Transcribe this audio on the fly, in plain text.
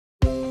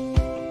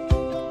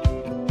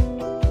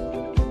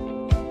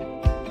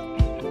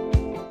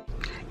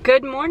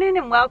Good morning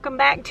and welcome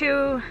back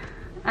to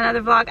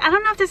another vlog. I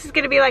don't know if this is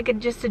going to be like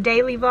just a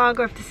daily vlog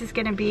or if this is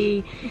going to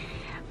be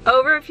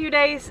over a few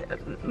days,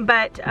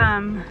 but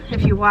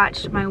if you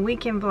watched my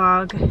weekend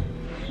vlog,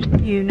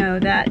 you know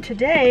that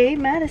today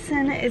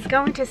Madison is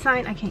going to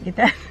sign, I can't get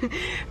that,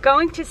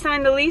 going to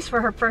sign the lease for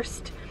her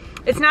first,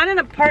 it's not an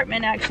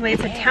apartment actually,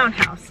 it's a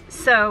townhouse.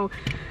 So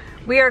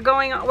we're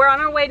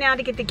on our way now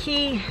to get the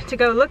key to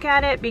go look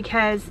at it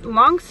because,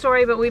 long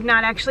story, but we've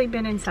not actually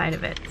been inside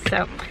of it.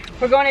 So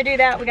we're going to do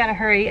that, we gotta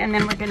hurry, and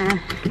then we're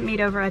gonna meet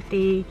over at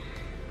the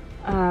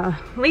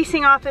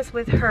leasing office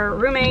with her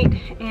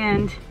roommate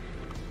and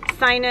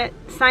sign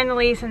the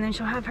lease, and then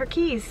she'll have her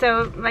keys.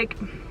 So like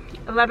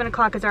 11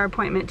 o'clock is our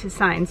appointment to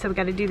sign, so we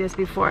gotta do this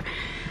before.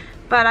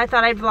 But I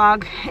thought I'd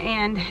vlog,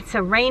 and it's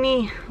a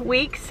rainy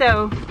week,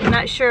 so I'm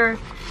not sure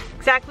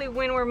exactly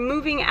when we're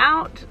moving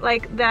out,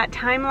 like that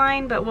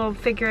timeline, but we'll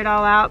figure it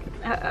all out.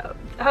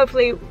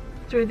 Hopefully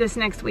through this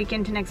next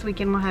weekend to next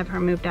weekend we'll have her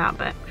moved out,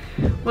 but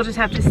we'll just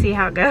have to see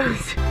how it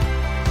goes.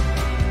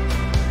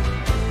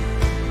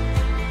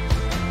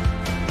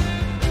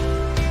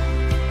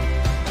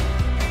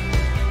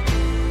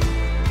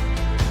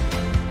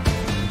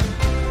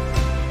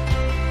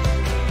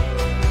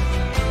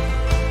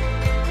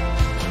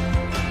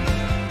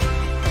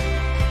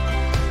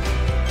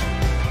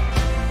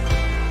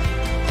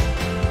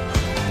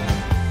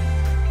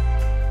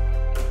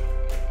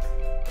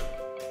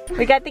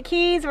 We got the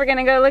keys, we're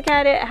gonna go look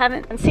at it. I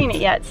haven't seen it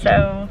yet,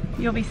 so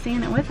you'll be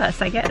seeing it with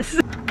us, I guess.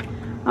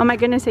 Oh my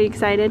goodness, are you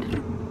excited?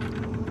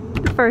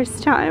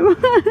 First time.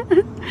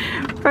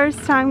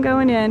 First time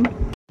going in.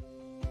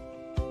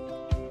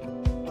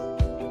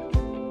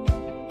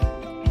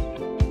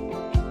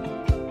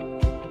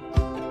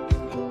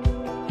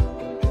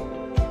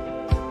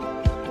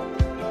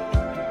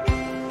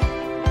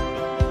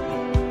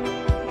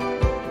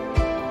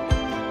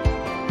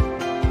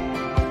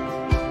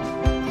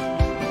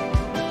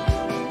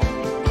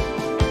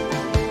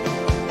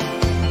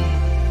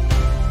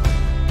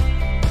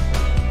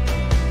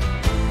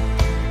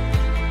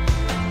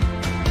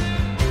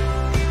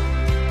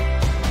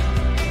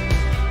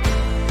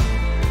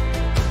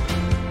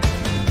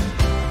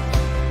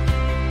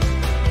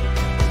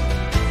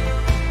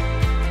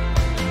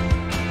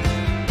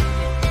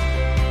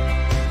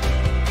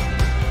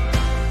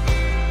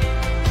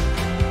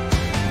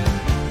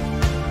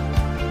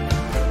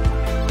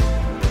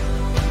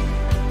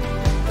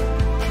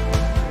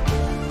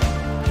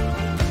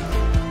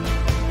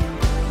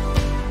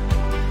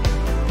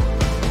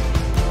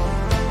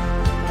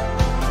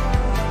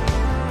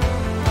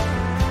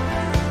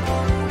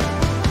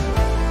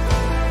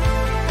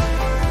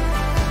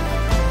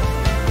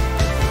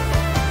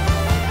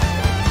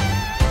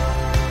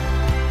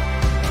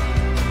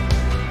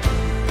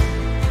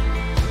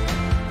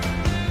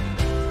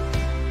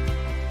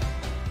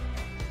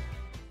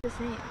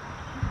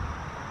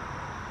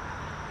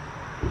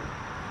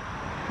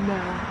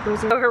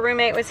 So her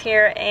roommate was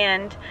here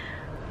and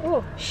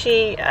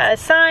she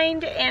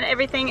signed and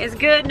everything is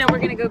good. Now we're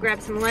gonna go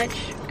grab some lunch,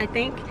 I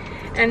think,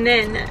 and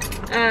then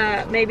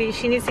maybe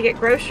she needs to get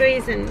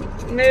groceries and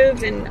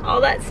move and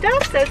all that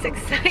stuff, so it's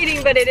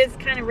exciting, but it is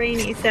kind of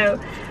rainy, so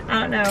I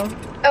don't know.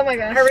 Oh my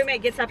gosh. Her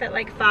roommate gets up at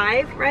like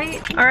 5,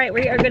 right? All right,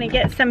 we are gonna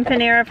get some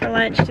Panera for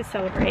lunch to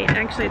celebrate.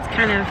 Actually, it's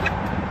kind of,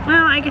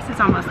 well, I guess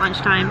it's almost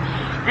lunchtime.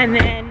 And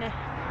then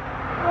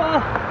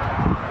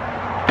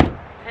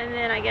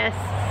I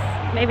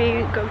guess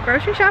maybe go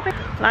grocery shopping.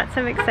 Lots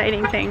of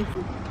exciting things.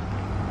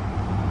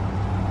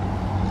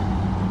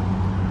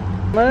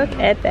 Look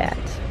at that.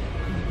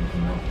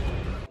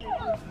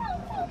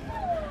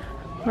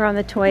 We're on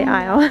the toy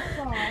aisle,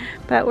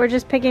 but we're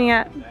just picking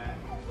up,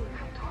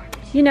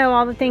 you know,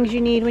 all the things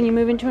you need when you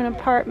move into an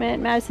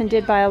apartment. Madison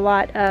did buy a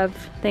lot of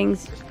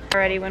things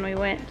already when we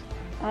went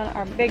on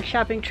our big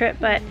shopping trip,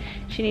 but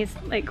she needs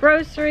like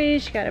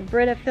groceries, she got a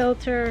Brita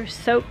filter,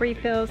 soap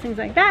refills, things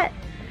like that.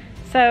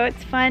 So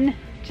it's fun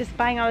just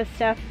buying all this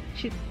stuff.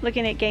 She's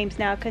looking at games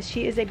now because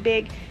she is a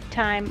big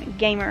time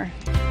gamer.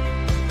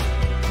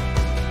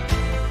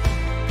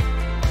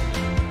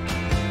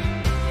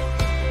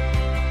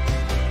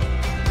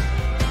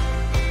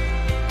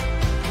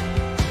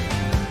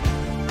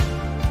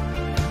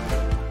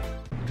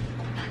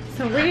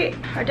 So we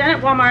are done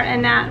at Walmart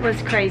and that was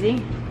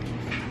crazy.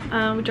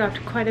 We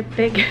dropped quite a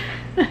bit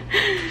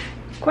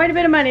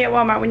of money at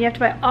Walmart when you have to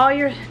buy all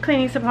your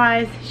cleaning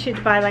supplies. She had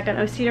to buy like an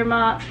O-Cedar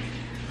mop,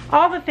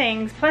 all the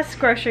things, plus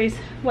groceries.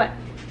 What?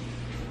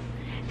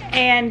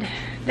 And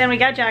then we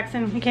got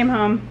Jackson, we came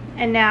home,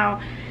 and now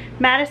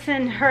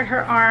Madison hurt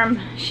her arm.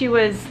 She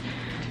was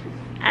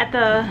at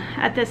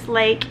this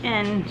lake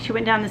and she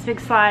went down this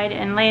big slide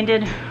and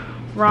landed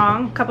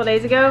wrong a couple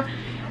days ago.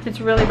 It's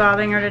really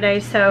bothering her today,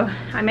 so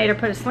I made her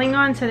put a sling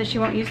on so that she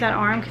won't use that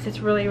arm because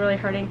it's really, really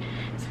hurting.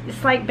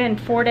 It's like been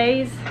 4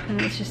 days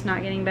and it's just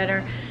not getting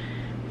better.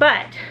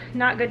 But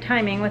not good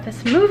timing with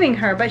us moving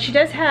her. But she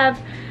does have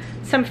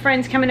some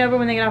friends coming over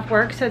when they get off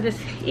work, so this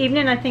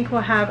evening I think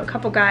we'll have a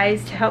couple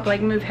guys to help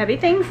like move heavy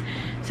things.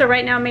 So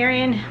right now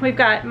Marion, we've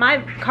got, my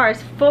car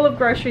is full of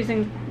groceries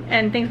and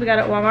and things we got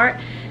at Walmart.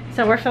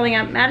 So we're filling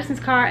up Madisyn's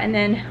car, and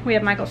then we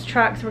have Michael's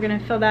truck, so we're gonna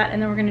fill that,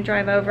 and then we're gonna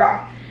drive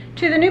over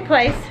to the new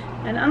place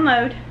and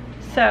unload.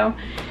 So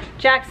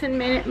Jackson,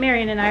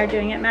 Marion, and I are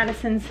doing it.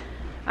 Madisyn's,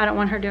 I don't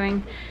want her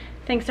doing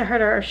things to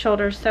hurt her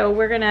shoulders, so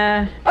we're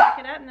gonna pack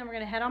it up, and then we're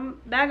gonna head on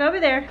back over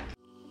there.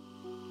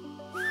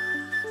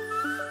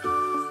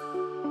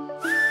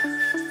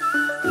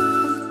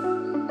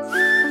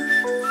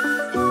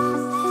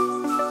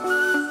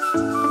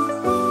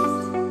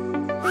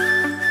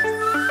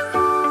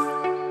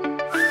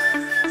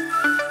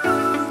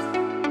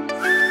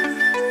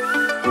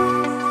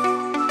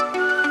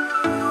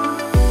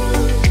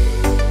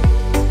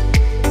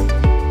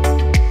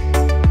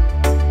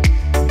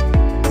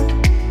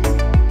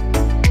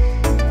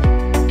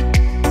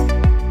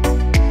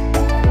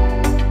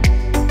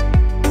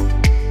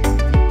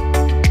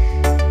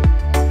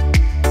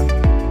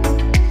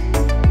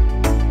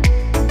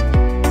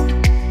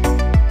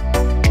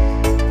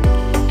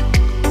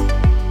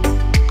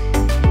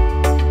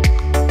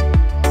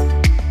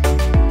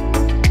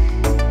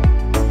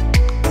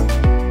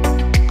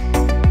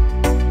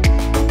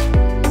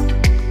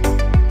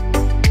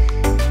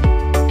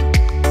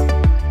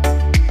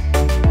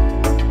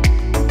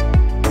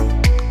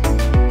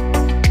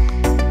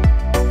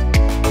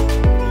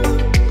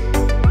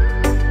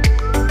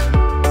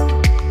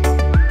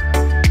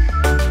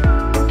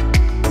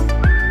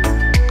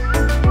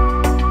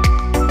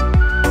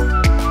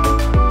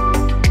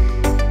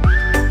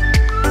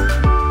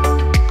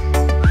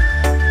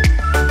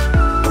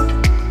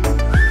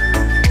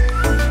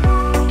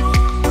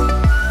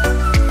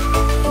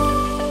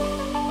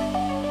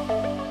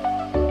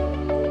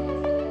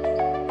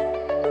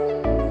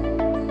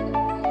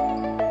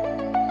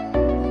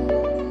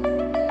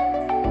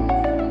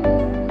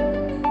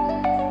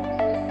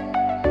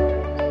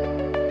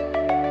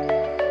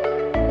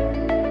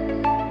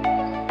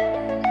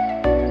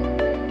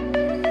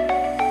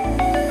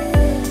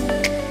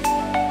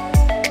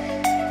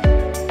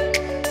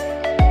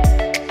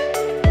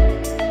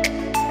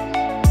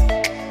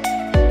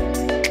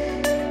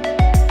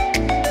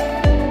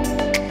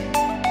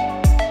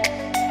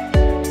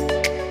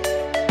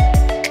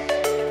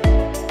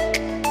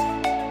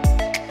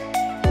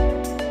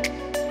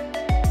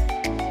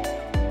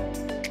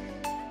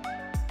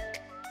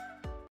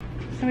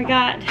 So we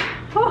got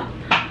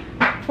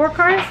 4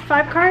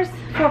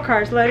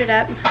 cars loaded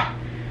up.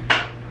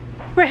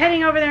 We're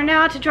heading over there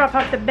now to drop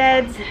off the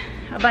beds,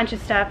 a bunch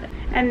of stuff.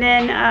 And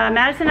then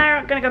Madisyn and I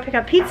are gonna go pick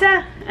up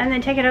pizza and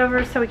then take it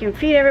over so we can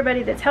feed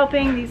everybody that's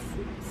helping, these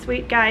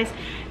sweet guys.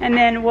 And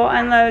then we'll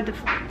unload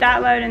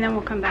that load, and then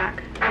we'll come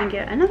back and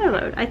get another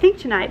load, I think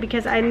tonight,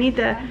 because I need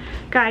the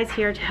guys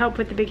here to help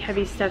with the big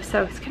heavy stuff.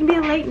 So it's gonna be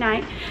a late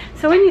night.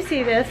 So when you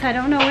see this, I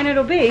don't know when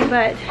it'll be,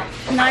 but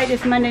tonight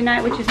is Monday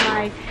night, which is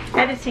my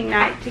editing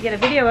night to get a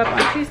video up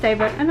on Tuesday,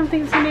 but I don't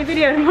think it's gonna be a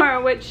video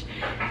tomorrow, which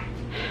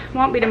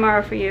won't be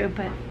tomorrow for you.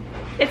 But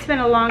it's been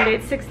a long day.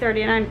 It's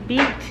 6:30 and I'm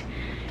beat.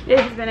 It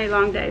has been a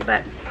long day,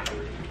 but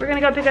we're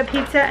gonna go pick up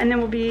pizza, and then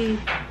we'll be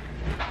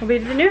to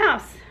the new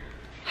house.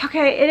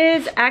 Okay, it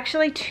is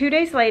actually 2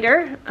 days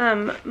later.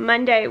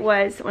 Monday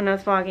was when I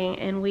was vlogging,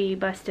 and we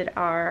busted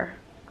our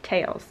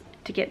tails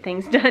to get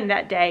things done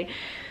that day.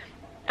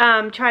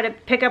 Try to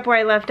pick up where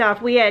I left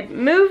off. We had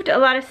moved a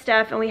lot of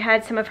stuff, and we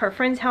had some of her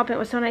friends helping. It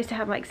was so nice to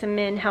have like some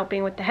men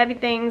helping with the heavy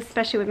things,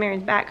 especially with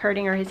Marion's back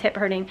hurting or his hip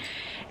hurting.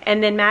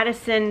 And then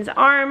Madisyn's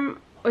arm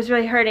was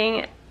really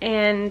hurting,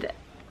 and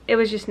it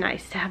was just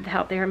nice to have the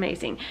help. They were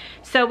amazing.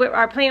 So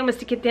our plan was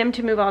to get them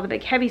to move all the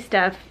big heavy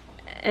stuff,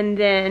 and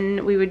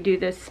then we would do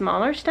the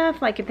smaller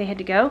stuff, like if they had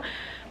to go.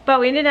 But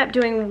we ended up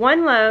doing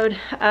one load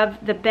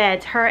of the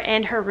beds. Her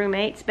and her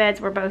roommate's beds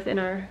were both in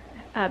our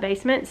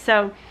basement.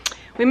 So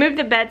we moved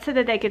the bed so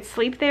that they could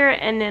sleep there,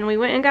 and then we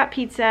went and got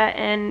pizza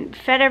and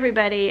fed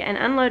everybody and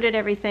unloaded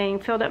everything,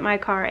 filled up my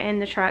car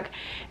and the truck.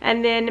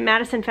 And then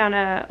Madisyn found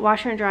a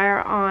washer and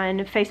dryer on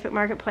Facebook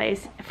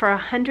Marketplace for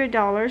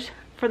 $100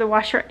 for the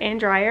washer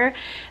and dryer.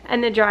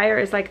 And the dryer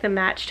is like the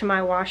match to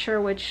my washer,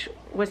 which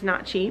was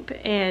not cheap,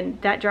 and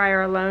that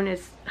dryer alone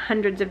is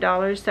hundreds of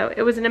dollars. So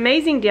it was an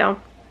amazing deal.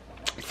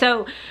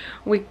 So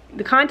we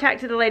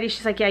contacted the lady.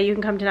 She's like, yeah, you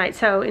can come tonight.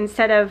 So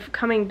instead of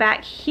coming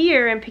back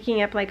here and picking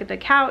up like the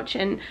couch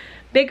and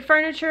big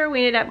furniture, we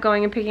ended up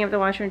going and picking up the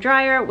washer and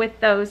dryer with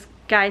those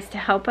guys to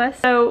help us.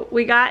 So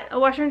we got a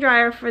washer and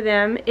dryer for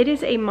them. It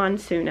is a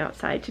monsoon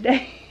outside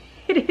today.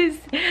 It is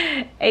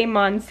a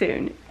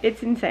monsoon.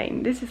 It's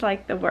insane. This is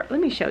like the worst.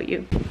 Let me show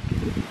you.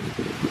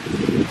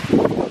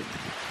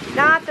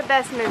 Not the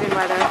best moving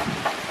weather.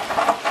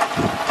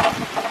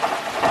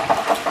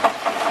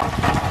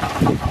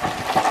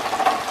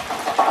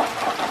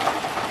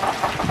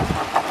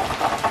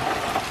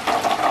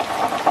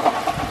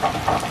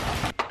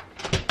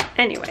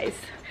 Anyways,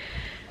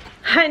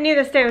 I knew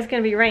this day was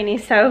going to be rainy,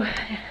 so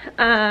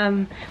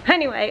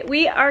anyway,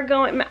 we are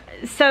going.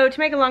 So to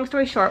make a long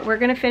story short, we're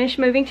going to finish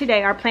moving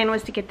today. Our plan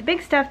was to get the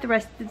big stuff, the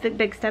rest of the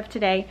big stuff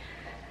today,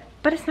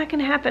 but it's not going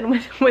to happen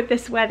with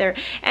this weather.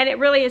 And it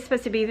really is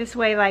supposed to be this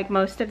way like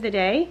most of the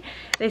day.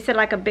 They said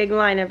like a big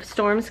line of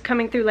storms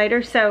coming through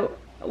later, so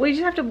we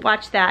just have to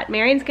watch that.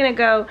 Marion's going to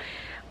go,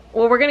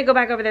 well, we're going to go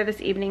back over there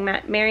this evening.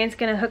 Marion's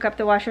going to hook up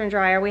the washer and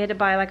dryer. We had to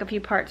buy like a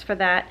few parts for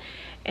that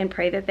and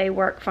pray that they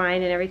work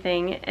fine and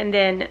everything. And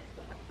then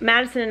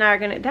Madison and I are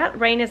going to, that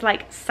rain is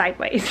like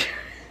sideways.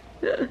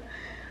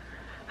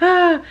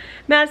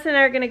 Madison and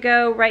I are going to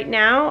go right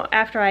now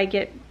after I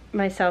get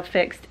myself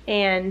fixed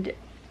and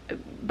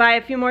buy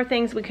a few more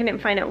things we couldn't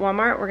find at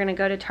Walmart. We're going to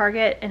go to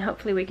Target and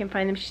hopefully we can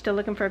find them. She's still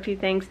looking for a few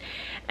things.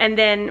 And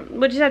then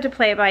we'll just have to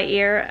play it by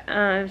ear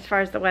as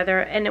far as the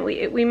weather. And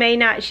we may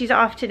not, she's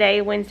off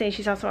today, Wednesday.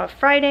 She's also off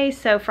Friday.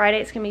 So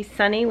Friday it's going to be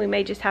sunny. We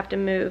may just have to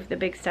move the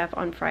big stuff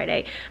on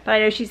Friday. But I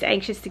know she's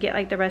anxious to get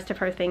like the rest of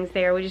her things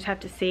there. We just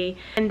have to see.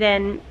 And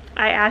then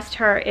I asked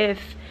her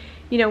if,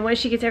 you know, once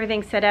she gets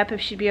everything set up,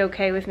 if she'd be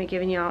okay with me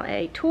giving y'all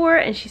a tour.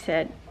 And she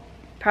said,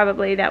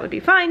 probably that would be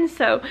fine.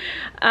 So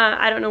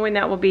I don't know when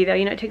that will be though.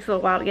 You know, it takes a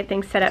little while to get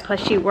things set up. Plus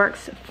she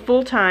works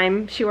full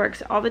time. She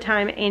works all the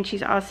time and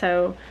she's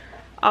also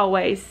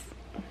always,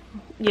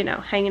 you know,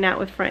 hanging out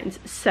with friends.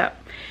 So,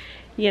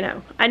 you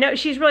know, I know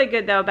she's really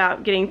good though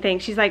about getting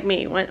things. She's like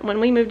me.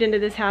 When we moved into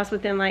this house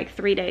within like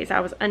 3 days,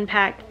 I was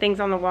unpacked things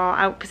on the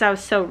wall because I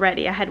was so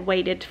ready. I had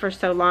waited for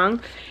so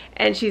long,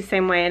 and she's the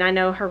same way. And I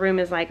know her room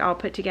is like all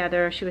put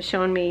together. She was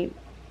showing me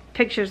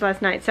pictures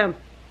last night. So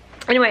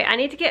anyway, I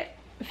need to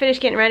finish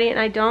getting ready, and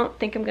I don't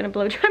think I'm gonna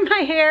blow dry my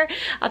hair.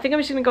 I think I'm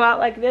just gonna go out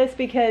like this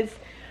because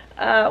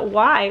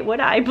why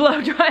would I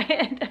blow dry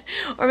it?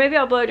 Or maybe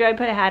I'll blow dry and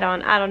put a hat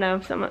on. I don't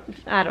know.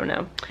 I don't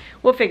know.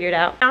 We'll figure it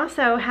out.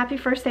 Also, happy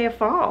first day of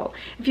fall.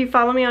 If you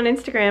follow me on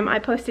Instagram, I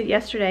posted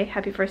yesterday,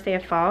 happy first day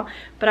of fall,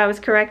 but I was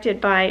corrected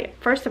by,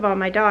 first of all,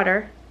 my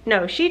daughter.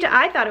 No,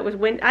 I thought it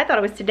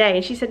was today,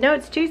 and she said, no,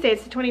 it's Tuesday,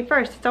 it's the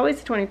 21st, it's always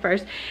the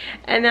 21st.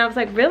 And I was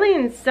like, really?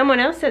 And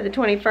someone else said the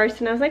 21st,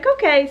 and I was like,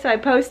 okay. So I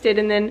posted,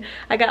 and then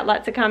I got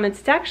lots of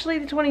comments, it's actually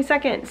the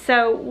 22nd.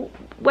 So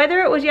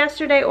whether it was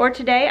yesterday or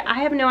today,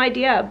 I have no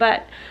idea,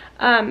 but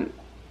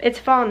it's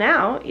fall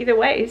now, either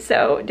way.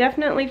 So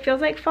definitely feels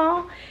like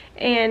fall,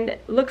 and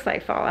looks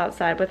like fall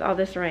outside with all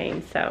this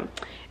rain. So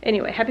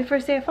anyway, happy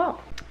first day of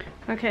fall.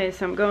 Okay,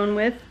 so I'm going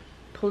with,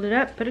 pulled it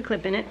up, put a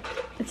clip in it.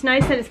 It's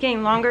nice that it's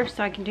getting longer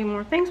so I can do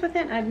more things with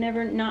it. I've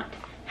never not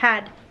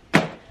had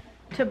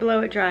to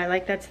blow it dry.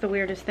 Like, that's the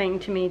weirdest thing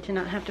to me, to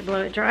not have to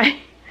blow it dry.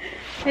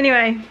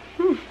 Anyway,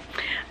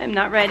 I'm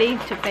not ready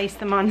to face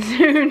the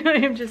monsoon. I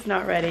am just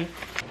not ready.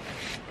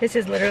 This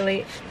is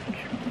literally,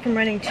 I'm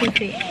running 2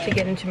 feet to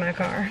get into my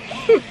car.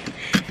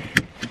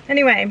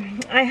 Anyway,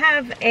 I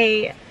have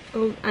an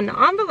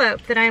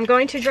envelope that I'm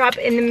going to drop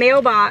in the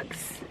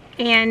mailbox,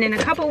 and in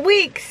a couple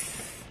weeks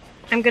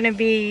I'm gonna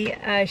be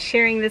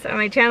sharing this on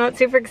my channel. It's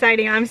super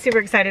exciting. I'm super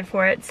excited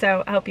for it,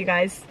 so I hope you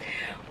guys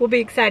will be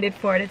excited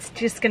for it. It's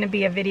just gonna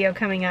be a video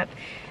coming up,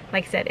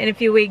 like I said, in a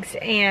few weeks,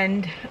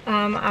 and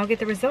I'll get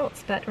the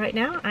results. But right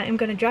now, I am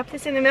gonna drop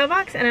this in the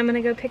mailbox, and I'm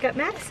gonna go pick up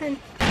Madison.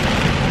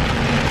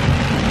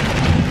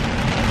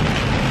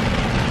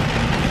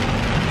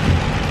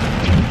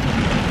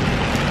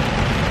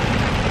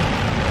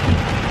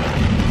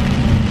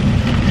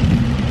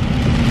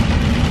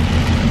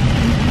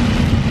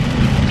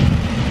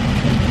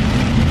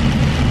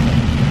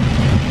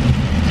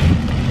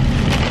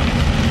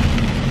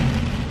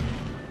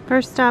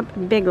 First stop,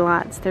 Big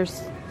Lots.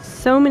 There's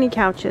so many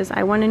couches.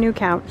 I want a new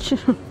couch.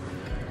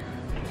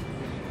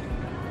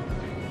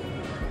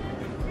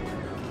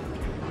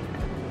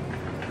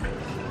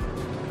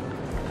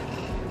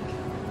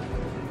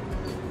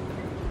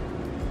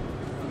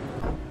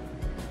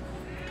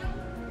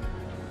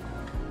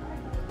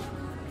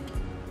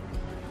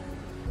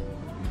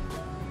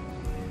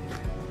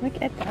 Look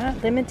at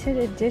that. Limited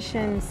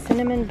edition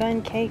cinnamon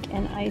bun cake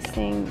and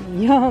icing.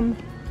 Yum.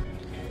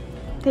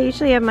 They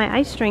usually have my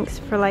ice drinks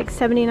for like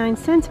 79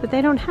 cents, but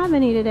they don't have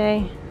any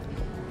today.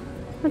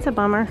 That's a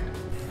bummer.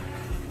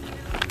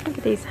 Look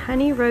at these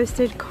honey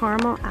roasted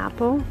caramel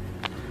apple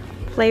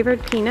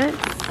flavored peanuts.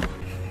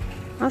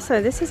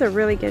 Also, this is a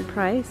really good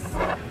price.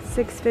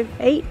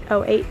 $6.50.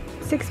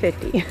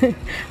 $6.50. I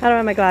don't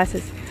have my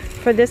glasses.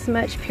 For this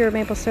much pure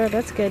maple syrup,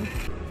 that's good.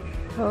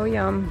 Oh,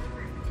 yum.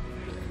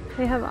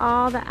 They have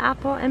all the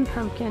apple and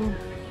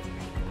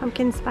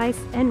pumpkin spice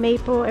and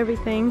maple,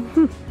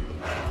 everything.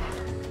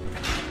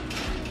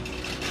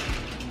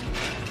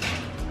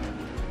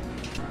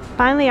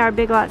 Finally, our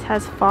Big Lots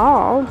has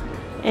fall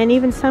and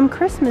even some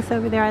Christmas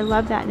over there. I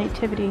love that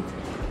nativity.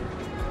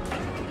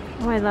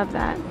 Oh, I love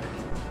that.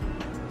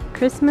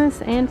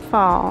 Christmas and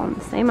fall in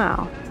the same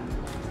aisle.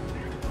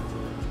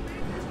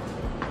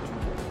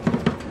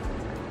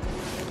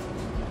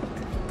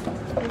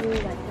 I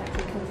really like that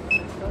because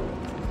it's gold.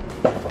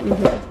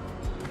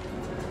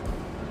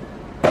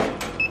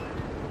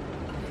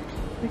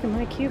 Look at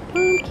my cute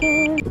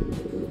pumpkin.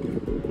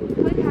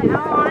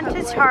 Now on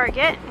to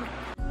Target.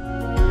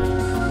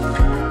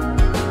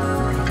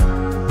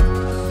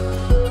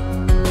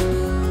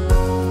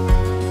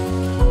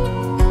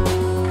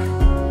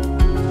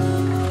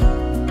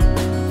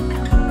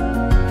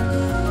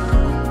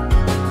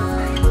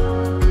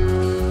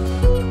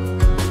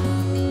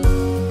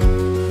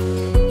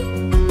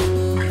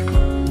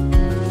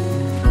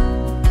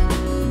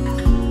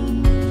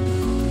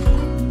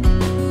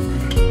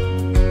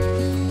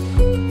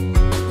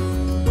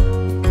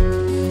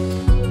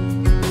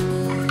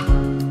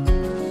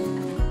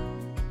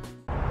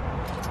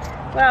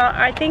 Well,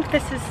 I think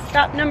this is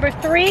stop number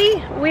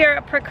 3. We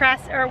are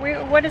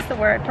what is the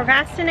word?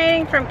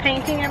 Procrastinating from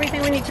painting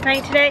everything we need to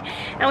paint today.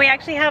 And we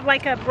actually have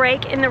like a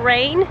break in the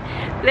rain.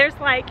 There's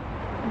like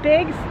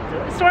big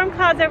storm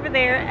clouds over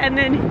there and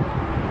then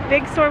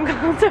big storm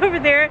clouds over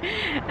there.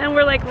 And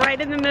we're like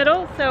right in the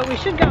middle. So we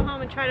should go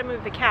home and try to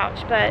move the couch.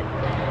 But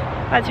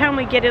by the time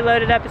we get it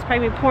loaded up, it's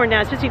probably pouring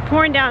down. It's supposed to be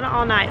pouring down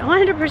all night.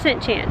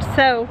 100% chance.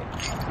 So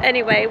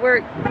anyway,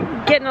 we're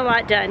getting a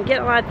lot done,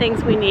 getting a lot of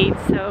things we need.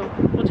 So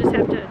we'll just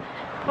have to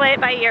play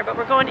it by ear. But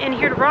we're going in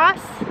here to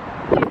Ross,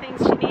 a few things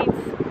she needs.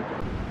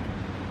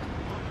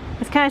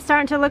 It's kind of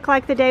starting to look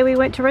like the day we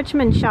went to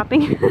Richmond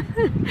shopping.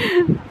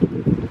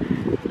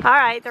 All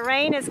right, the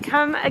rain has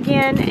come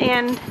again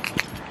and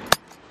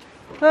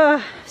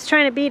it's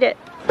trying to beat it.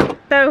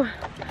 So,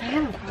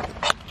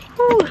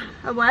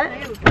 a what?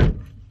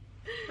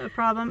 A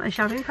problem, a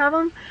shopping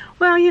problem?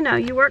 Well, you know,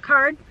 you work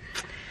hard.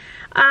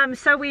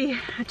 So we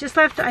just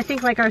left, I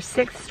think, like our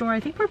 6th store. I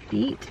think we're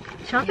beat.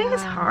 Shopping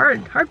is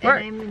hard work. And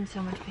I'm in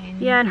so much pain.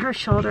 Yeah, and her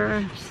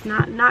shoulder is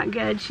not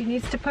good. She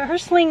needs to put her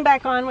sling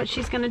back on, which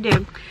she's gonna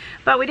do.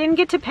 But we didn't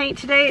get to paint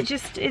today. It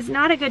just is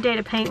not a good day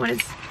to paint when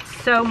it's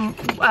so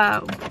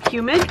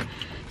humid.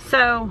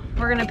 So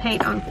we're gonna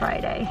paint on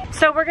Friday.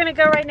 So we're gonna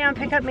go right now and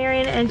pick up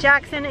Marion and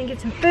Jackson and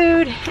get some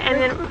food,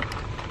 and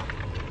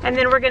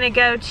then we're gonna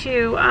go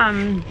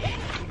to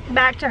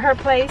back to her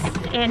place,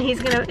 and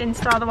he's gonna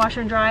install the washer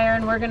and dryer,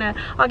 and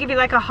I'll give you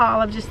like a haul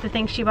of just the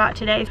things she bought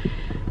today.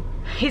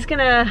 He's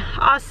gonna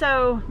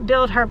also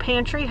build her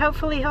pantry.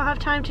 Hopefully he'll have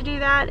time to do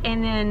that,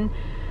 and then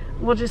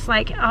we'll just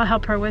I'll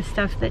help her with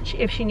stuff that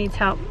if she needs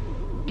help,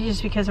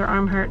 just because her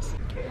arm hurts.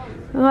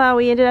 Well,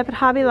 we ended up at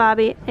Hobby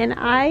Lobby, and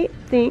I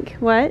think,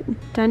 what?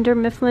 Dunder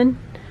Mifflin?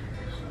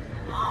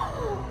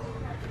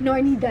 No, I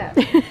need that.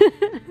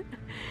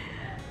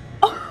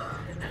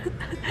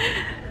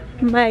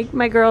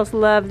 My girls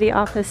love The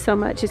Office so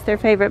much. It's their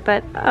favorite,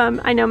 but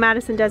I know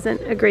Madison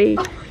doesn't agree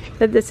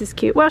that this is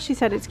cute. Well, she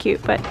said it's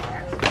cute, but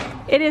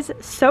it is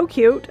so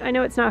cute. I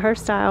know it's not her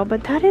style,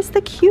 but that is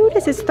the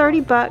cutest. It's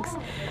 30 bucks,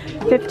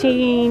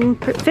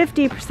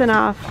 50%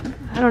 off.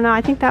 I don't know,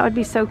 I think that would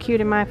be so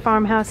cute in my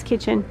farmhouse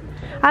kitchen.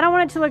 I don't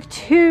want it to look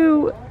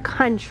too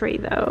country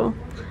though,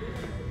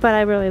 but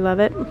I really love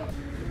it.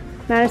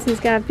 Madison's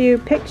got a few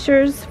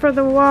pictures for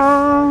the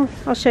wall.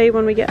 I'll show you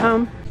when we get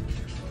home.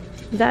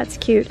 That's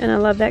cute, and I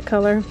love that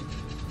color.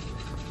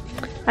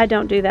 I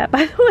don't do that,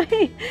 by the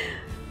way,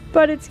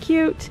 but it's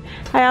cute.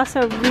 I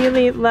also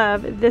really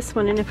love this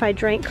one, and if I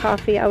drank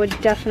coffee, I would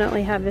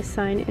definitely have this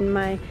sign in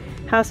my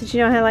house. But you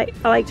know, I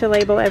like to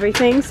label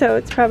everything, so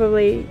it's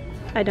probably,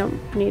 I don't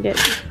need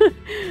it.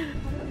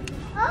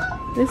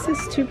 This is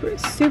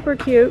super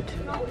cute.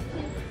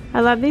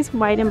 I love these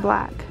white and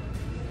black,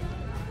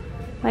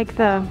 like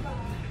the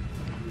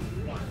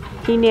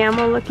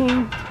enamel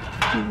looking,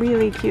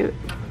 really cute.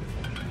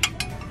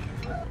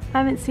 I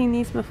haven't seen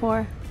these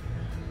before.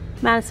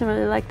 Madison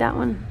really liked that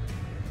one.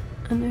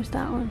 And there's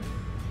that one.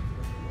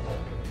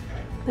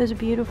 Those are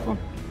beautiful.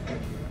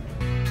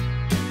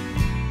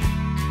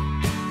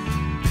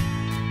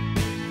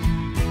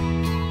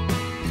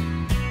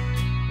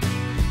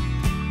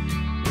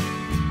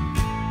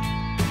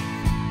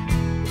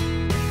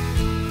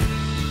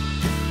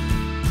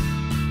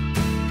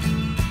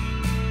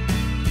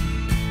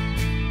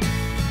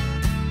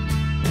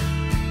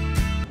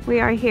 We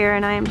are here,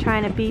 and I am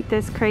trying to beat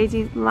this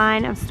crazy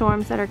line of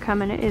storms that are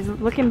coming. It is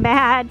looking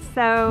bad,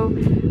 so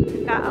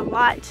we've got a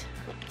lot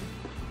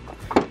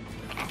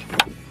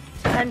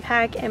to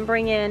unpack and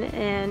bring in,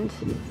 and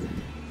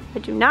I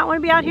do not want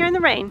to be out here in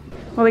the rain.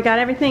 Well, we got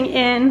everything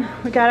in.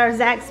 We got our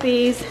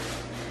Zaxby's.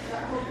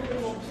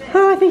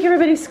 Oh, I think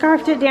everybody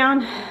scarfed it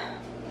down.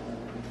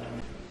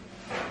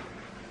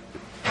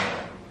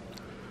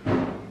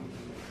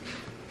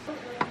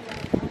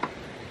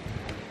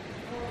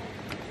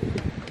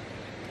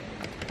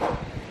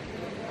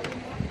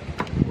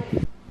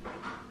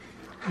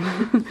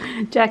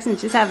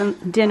 Jackson's just having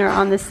dinner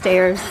on the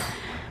stairs.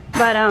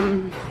 But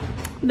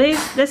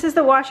this is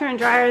the washer and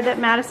dryer that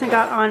Madison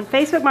got on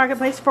Facebook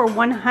Marketplace for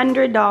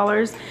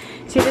 $100.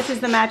 See, this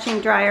is the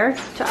matching dryer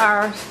to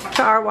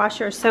our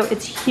washer, so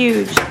it's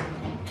huge.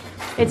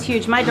 It's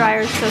huge. My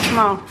dryer is so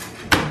small.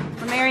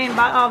 Well, Marion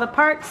bought all the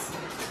parts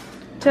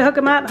to hook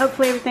them up.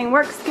 Hopefully everything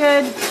works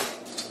good.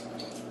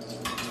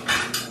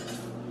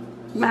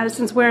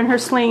 Madison's wearing her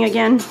sling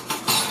again.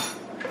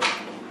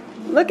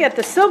 Look at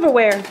the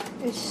silverware.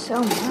 It's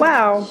so much.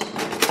 Wow.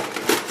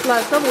 A lot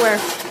of silverware.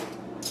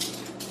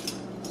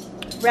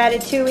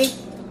 Ratatouille.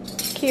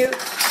 Cute.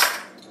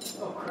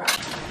 Oh crap.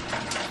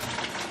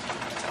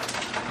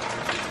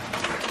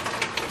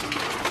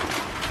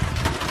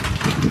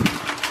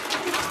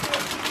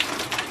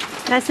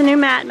 That's a new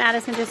mat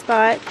Madison just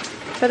bought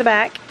for the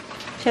back.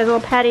 She has a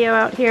little patio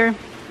out here.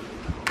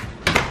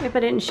 If I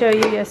didn't show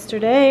you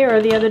yesterday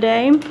or the other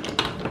day.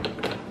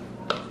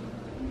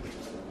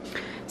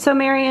 So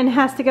Marion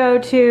has to go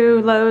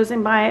to Lowe's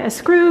and buy a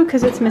screw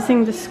because it's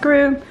missing the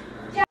screw.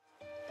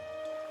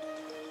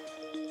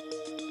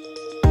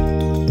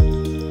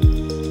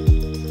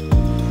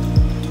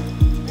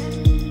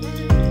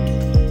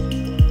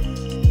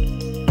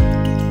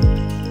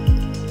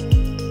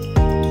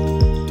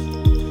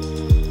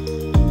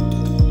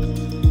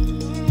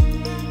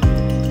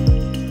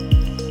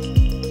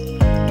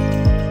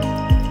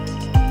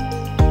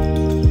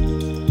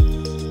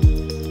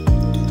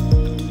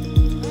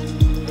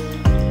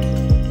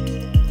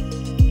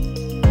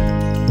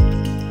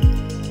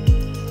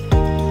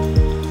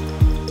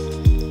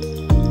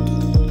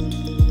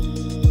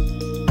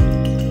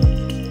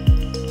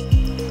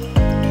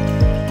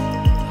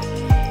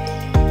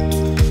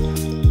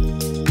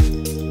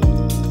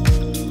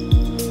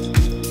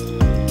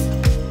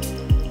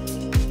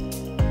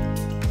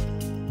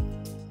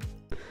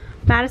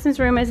 Madisyn's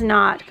room is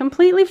not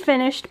completely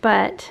finished,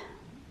 but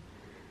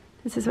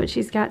this is what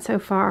she's got so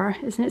far,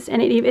 isn't it? And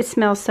it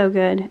smells so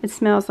good. It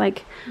smells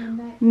like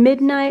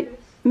midnight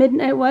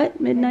blue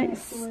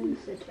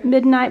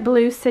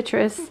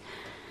citrus.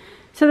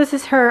 So this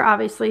is her,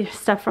 obviously,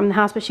 stuff from the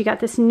house, but she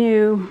got this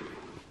new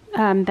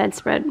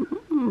bedspread.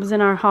 It was in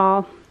our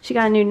haul. She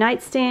got a new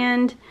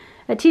nightstand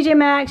at TJ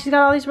Maxx. She's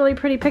got all these really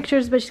pretty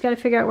pictures, but she's got to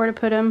figure out where to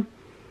put them.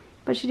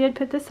 But she did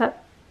put this up.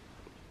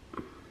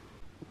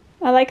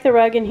 I like the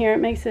rug in here. It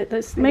makes it,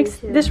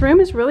 this room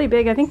is really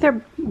big. I think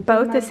they're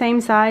both the same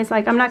size.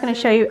 Like, I'm not going to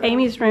show you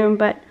Amy's room,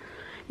 but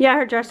yeah,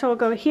 her dresser will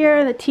go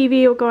here. The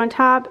TV will go on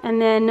top,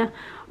 and then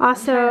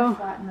also, I'm trying to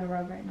flatten the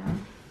rug right now.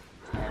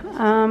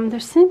 there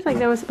seems like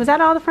there was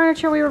that all the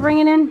furniture we were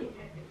bringing in?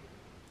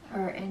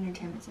 Or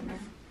entertainment center.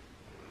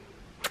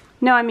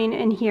 No, I mean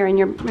in here, in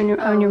your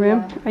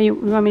room. Yeah. You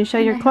want me to show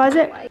you your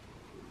closet?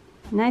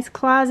 Nice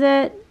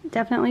closet,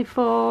 definitely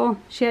full.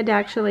 She had to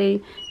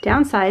actually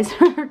downsize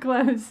her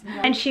clothes.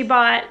 Nice. And she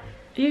bought,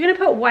 are you gonna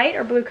put white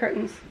or blue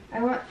curtains?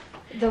 I want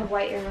the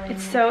white.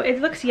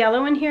 It looks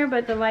yellow in here,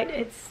 but the light,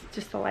 it's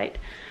just the light.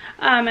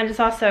 And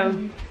it's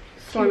also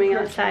storming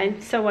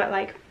outside. So what,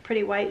 like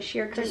pretty white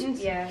sheer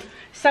curtains? Yeah.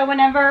 So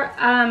whenever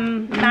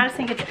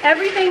Madisyn gets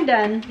everything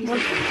done,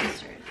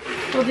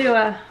 we'll do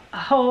a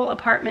whole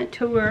apartment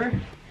tour.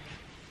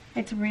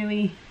 It's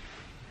really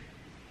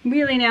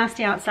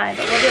nasty outside,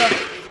 but we'll do a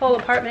whole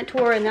apartment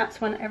tour, and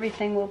that's when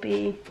everything will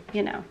be,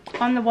 you know,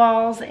 on the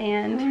walls,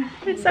 and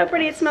it's so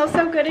pretty. It smells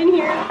so good in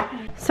here.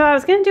 So I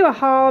was gonna do a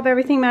haul of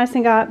everything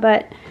Madisyn got,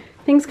 but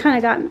things kind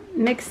of got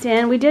mixed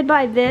in. We did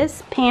buy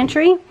this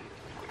pantry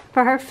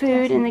for her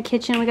food in the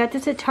kitchen. We got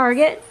this at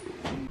Target.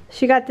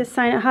 She got this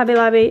sign at Hobby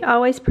Lobby.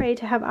 Always pray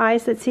to have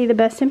eyes that see the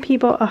best in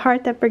people, a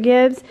heart that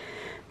forgives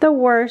the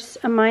worst,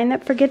 a mind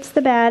that forgets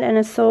the bad, and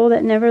a soul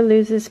that never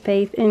loses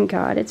faith in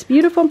God. It's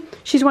beautiful.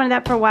 She's wanted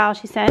that for a while,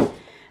 she said.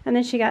 And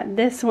then she got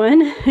this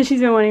one. She's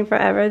been wanting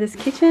forever. This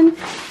kitchen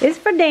is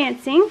for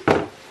dancing.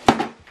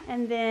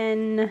 And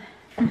then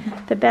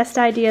the best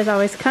ideas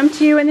always come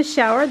to you in the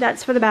shower.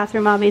 That's for the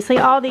bathroom, obviously.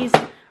 All these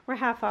were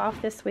half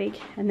off this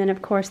week. And then,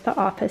 of course, the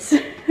office,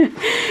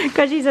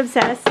 because she's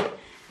obsessed.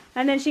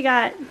 And then she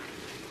got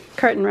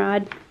curtain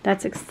rod.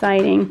 That's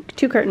exciting.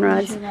 2 curtain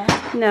rods.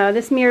 No,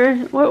 this mirror,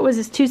 what was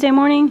this, Tuesday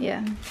morning?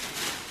 Yeah.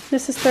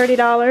 This is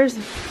 $30,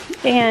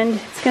 and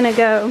it's gonna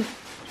go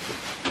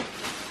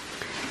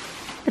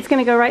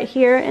right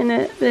here, and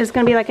there's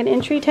gonna be like an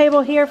entry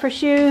table here for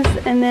shoes,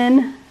 and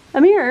then a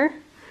mirror.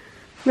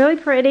 Really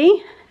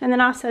pretty. And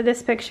then also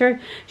this picture.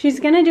 She's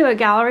gonna do a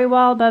gallery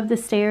wall above the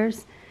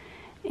stairs,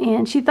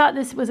 and she thought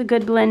this was a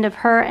good blend of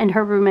her and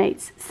her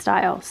roommate's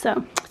style,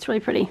 so it's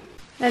really pretty.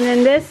 And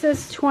then this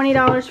is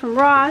 $20 from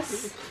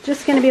Ross.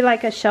 Just gonna be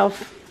like a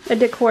shelf, a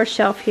decor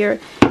shelf here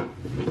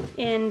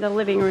in the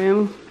living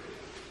room.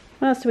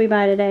 What else did we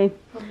buy today?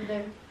 Over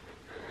there.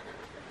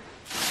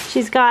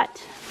 She's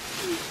got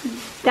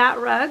that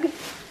rug.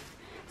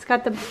 It's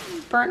got the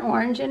burnt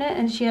orange in it,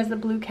 and she has the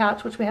blue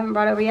couch, which we haven't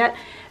brought over yet.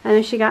 And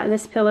then she got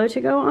this pillow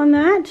to go on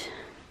that.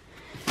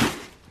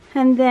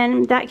 And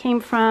then that came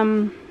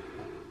from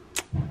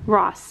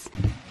Ross.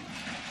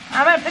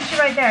 I'm gonna put you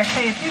right there,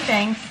 show you a few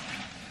things.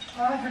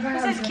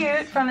 This is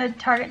cute, from the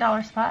Target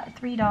dollar spot,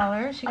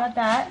 $3. She got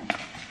that.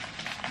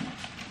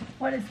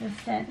 What is this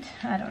scent?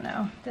 I don't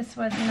know. This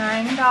was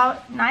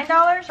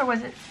 $9, or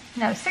was it?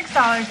 No,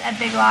 $6 at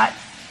Big Lots.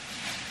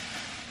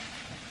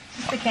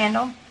 Just a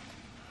candle.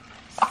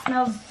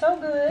 Smells so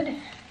good.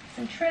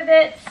 Some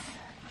trivets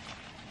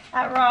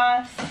at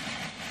Ross.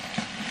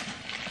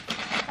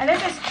 And they're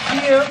just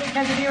cute,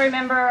 because if you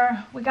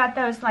remember, we got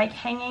those like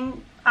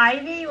hanging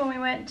ivy when we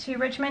went to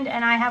Richmond,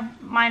 and I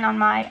have mine on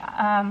my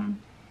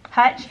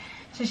hutch,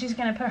 so she's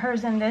gonna put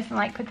hers in this and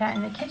like put that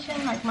in the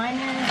kitchen like mine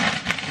is.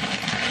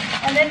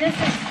 And then this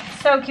is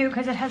so cute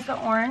because it has the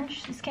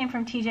orange. This came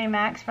from TJ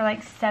Maxx for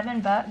like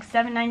 $7,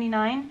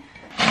 $7.99.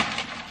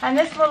 And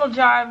this little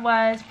jar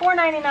was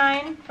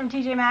 $4.99 from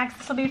TJ Maxx.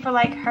 This will be for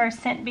like her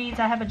scent beads.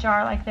 I have a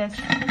jar like this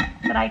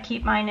that I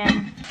keep mine in.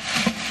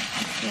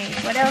 Let's see,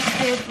 what else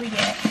did we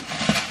get?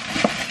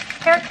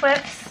 Hair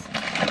clips.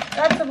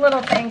 Lots of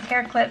little things,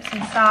 hair clips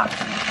and socks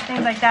and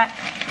things like that.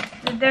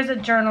 There's a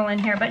journal in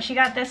here, but she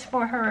got this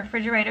for her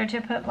refrigerator to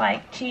put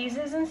like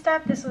cheeses and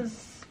stuff. This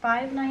was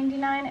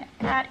 $5.99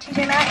 at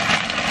TJ Maxx.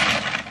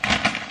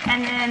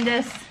 And then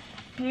this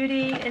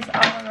beauty is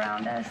all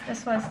around us.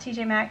 This was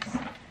TJ Maxx.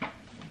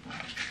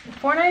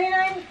 $4.99?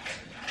 I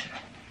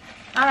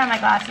don't have my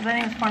glasses. I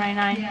think it was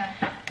 $4.99. Yeah.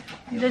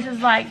 This is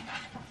like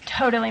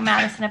totally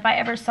Madisyn. If I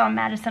ever saw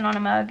Madisyn on a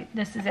mug,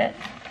 this is it.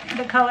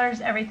 The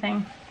colors,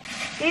 everything.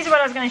 These are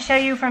what I was going to show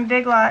you from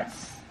Big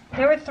Lots.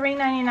 They were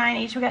 $3.99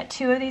 each. We got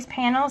 2 of these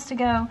panels to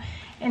go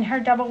in her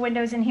double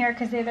windows in here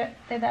because they're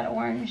that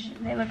orange.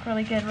 They look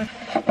really good.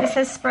 This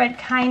says spread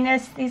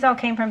kindness. These all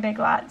came from Big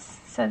Lots.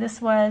 So this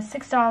was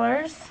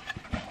 $6.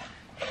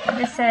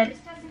 This said,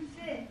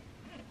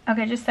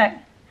 okay, just a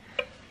sec.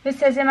 This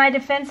says, in my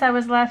defense, I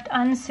was left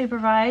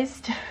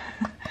unsupervised.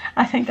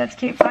 I think that's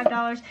cute,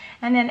 $5.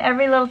 And then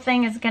every little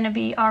thing is going to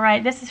be all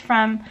right. This is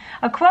from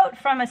a quote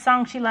from a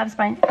song she loves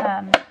by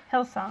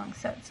Hillsong,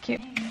 so it's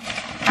cute.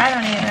 I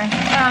don't either.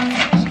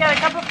 She got a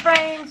couple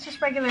frames,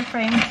 just regular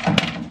frames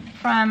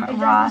from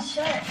Ross.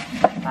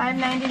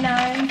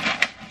 $5.99.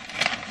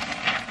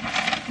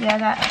 Yeah,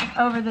 that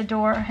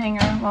over-the-door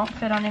hanger won't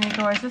fit on any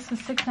doors. This was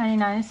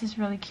 $6.99. This is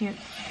really cute.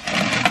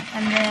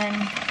 And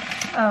then,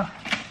 oh,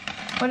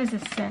 what is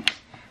this scent?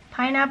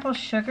 Pineapple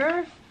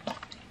sugar.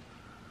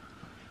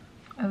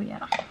 Oh,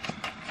 yeah.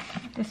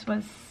 This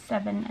was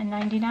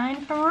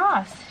 $7.99 from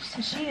Ross.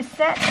 So she is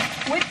set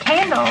with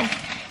candles.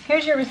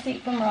 Here's your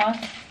receipt from Ross.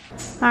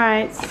 All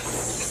right,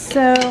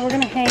 so we're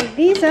going to hang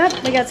these up.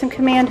 We got some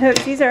command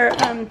hooks. These are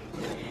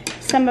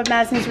some of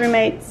Madisyn's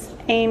roommates.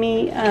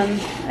 Amy,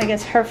 I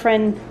guess her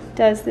friend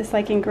does this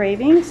like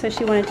engraving, so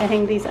she wanted to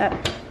hang these up.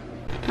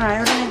 All right,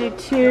 we're gonna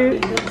do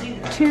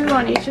two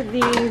on each of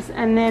these,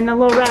 and then a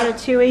little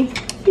ratatouille.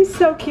 He's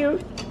so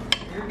cute.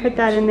 Put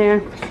that in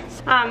there.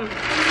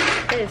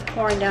 It is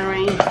pouring down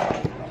rain.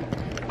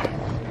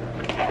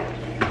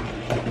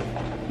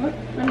 Whoop,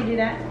 let me do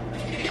that.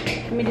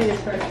 Let me do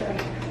this first though.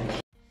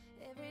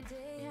 Every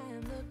day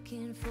I'm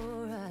looking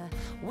for a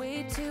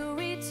way to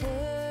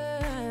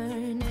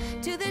return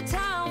to the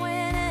time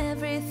when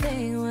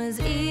everything was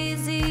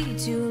easy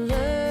to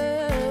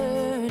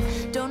learn.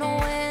 Don't know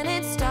when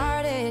it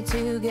started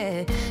to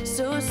get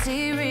so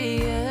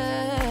serious.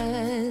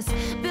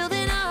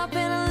 Building up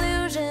an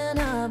illusion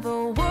of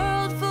a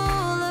world full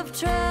of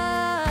trust.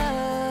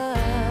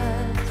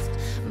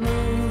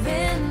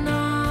 Moving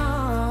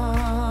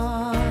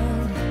on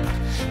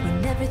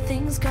when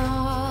everything's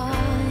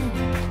gone.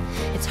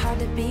 It's hard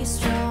to be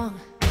strong.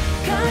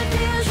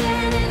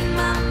 Confusion in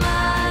my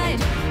mind.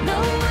 No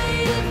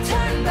way to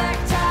turn back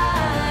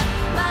time.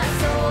 My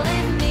soul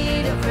in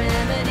need of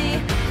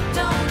remedy.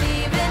 Don't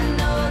even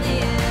know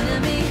the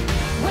enemy.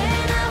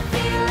 When I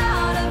feel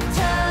out of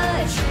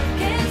touch,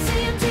 can't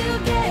seem to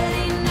get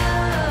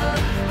enough.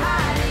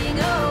 Hiding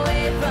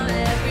away from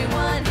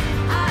everyone.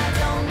 I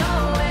don't know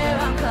where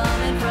I'm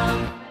coming from.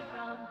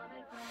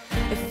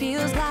 It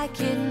feels like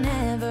it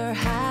never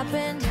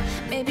happened.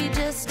 Maybe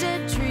just a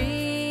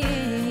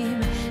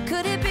dream.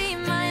 Could it be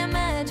my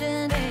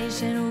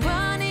imagination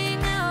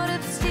running out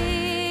of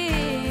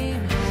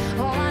steam?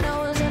 All I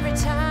know is every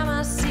time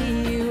I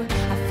see you,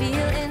 I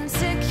feel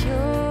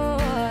insecure.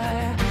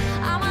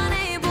 I'm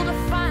unable to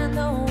find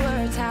the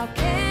words. How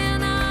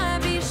can I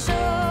be sure?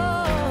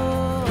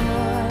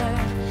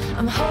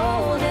 I'm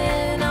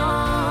holding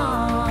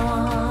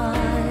on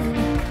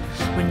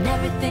when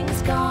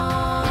everything's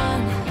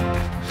gone.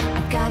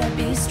 I've gotta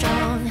be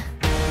strong.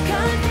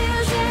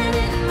 Confusion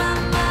in my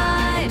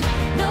mind.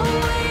 No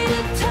way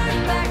to turn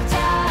back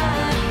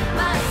time.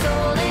 My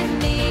soul in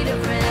need of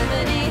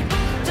remedy.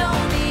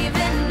 Don't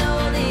even know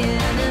the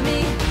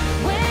enemy.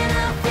 When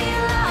I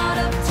feel out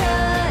of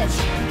touch,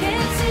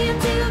 can't seem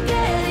to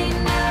get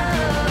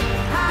enough.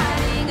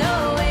 Hiding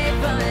away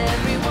from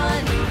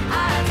everyone. I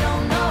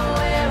don't know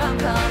where I'm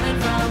coming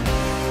from.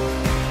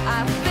 I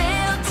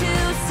fail to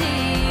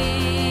see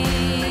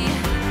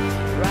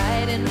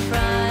right in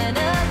front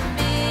of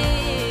me.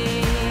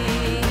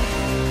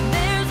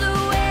 There's a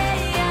way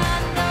I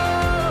know.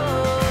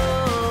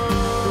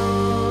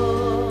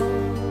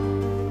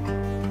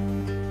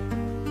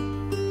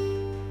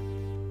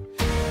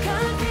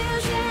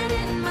 Confusion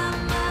in my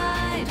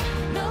mind.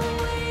 No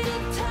way to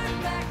turn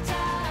back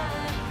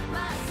time.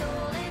 My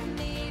soul in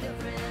need of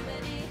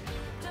remedy.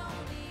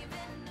 Don't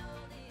even know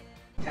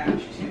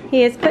the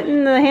He is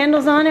putting the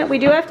handles on it. We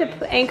do have to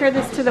anchor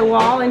this to the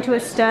wall into a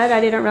stud. I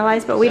didn't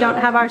realize, but we don't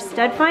have our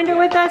stud finder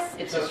with us.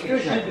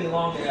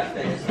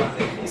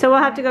 So we'll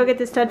have to go get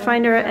the stud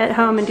finder at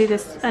home and do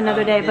this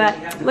another day.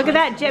 But look at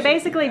that.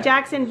 Basically,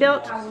 Jackson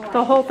built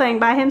the whole thing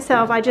by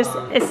himself. I just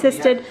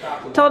assisted,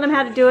 told him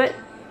how to do it.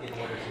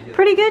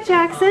 Pretty good,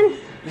 Jackson.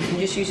 You can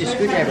just use a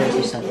screwdriver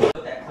or something.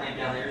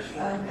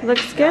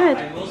 Looks good.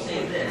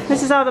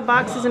 This is all the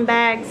boxes and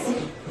bags.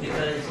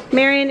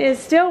 Marion is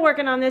still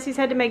working on this. He's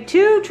had to make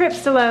 2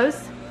 trips to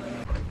Lowe's.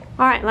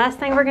 All right, last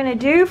thing we're gonna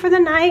do for the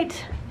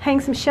night, hang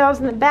some shelves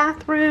in the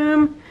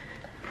bathroom,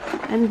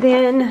 and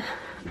then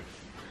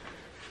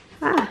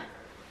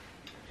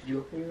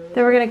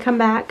we're gonna come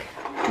back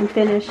and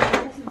finish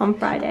on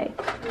Friday.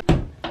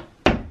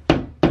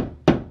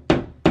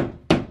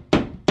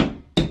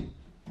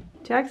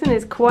 Jackson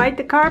is quite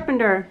the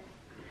carpenter,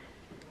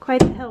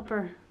 quite the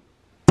helper.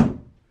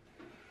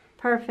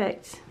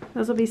 Perfect.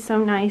 Those will be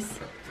so nice.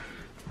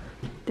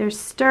 They're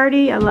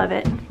sturdy. I love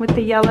it. With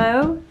the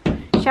yellow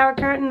shower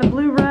curtain, the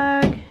blue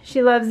rug.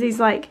 She loves these,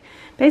 like,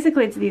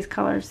 basically it's these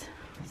colors.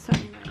 So,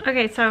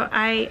 okay, so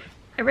I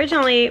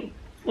originally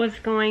was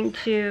going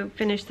to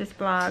finish this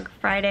vlog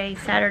Friday,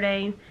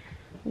 Saturday,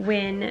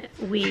 when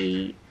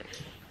we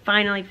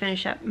finally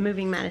finish up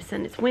moving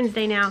Madisyn. It's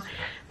Wednesday now,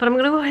 but I'm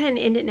gonna go ahead and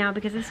end it now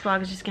because this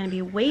vlog is just gonna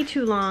be way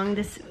too long.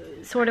 This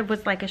sort of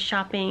was like a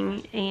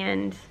shopping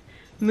and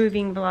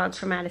moving vlog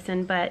for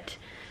Madisyn, but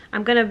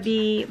I'm gonna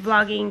be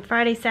vlogging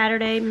Friday,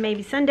 Saturday,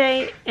 maybe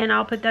Sunday, and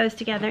I'll put those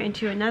together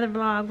into another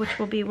vlog, which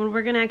will be when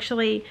we're gonna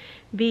actually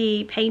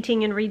be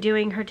painting and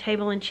redoing her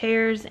table and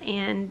chairs,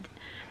 and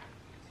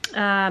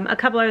a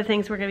couple other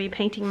things. We're gonna be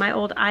painting my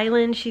old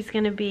island. She's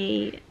gonna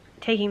be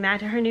taking that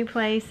to her new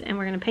place, and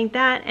we're gonna paint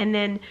that, and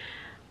then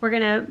we're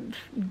gonna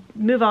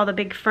move all the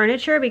big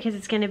furniture because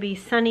it's gonna be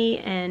sunny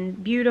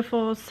and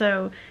beautiful.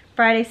 So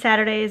Friday,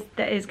 Saturday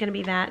is going to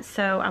be that.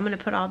 So I'm going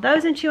to put all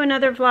those into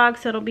another vlog.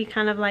 So it'll be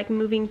kind of like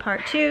moving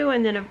part 2.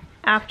 And then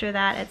after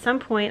that, at some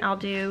point, I'll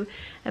do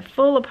a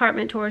full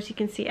apartment tour so you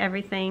can see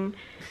everything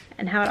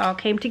and how it all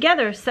came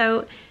together.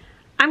 So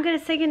I'm going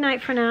to say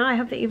goodnight for now. I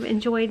hope that you've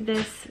enjoyed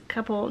this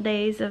couple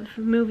days of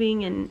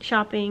moving and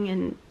shopping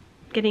and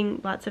getting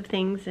lots of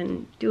things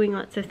and doing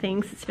lots of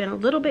things. It's been a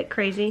little bit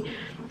crazy.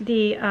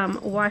 The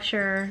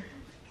washer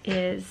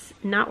is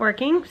not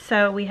working,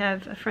 so we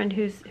have a friend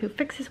who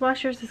fixes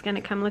washers is going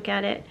to come look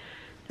at it.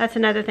 That's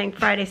another thing,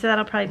 Friday, so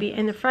that'll probably be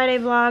in the Friday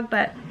vlog.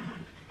 But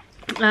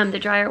the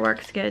dryer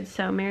works good,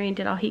 so Marion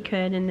did all he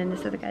could, and then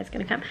this other guy's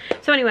going to come.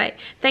 So anyway,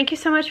 thank you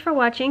so much for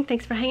watching.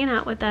 Thanks for hanging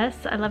out with us.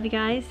 I love you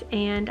guys,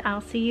 and I'll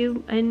see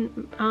you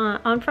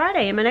on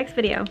Friday in my next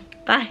video.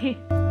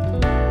 Bye.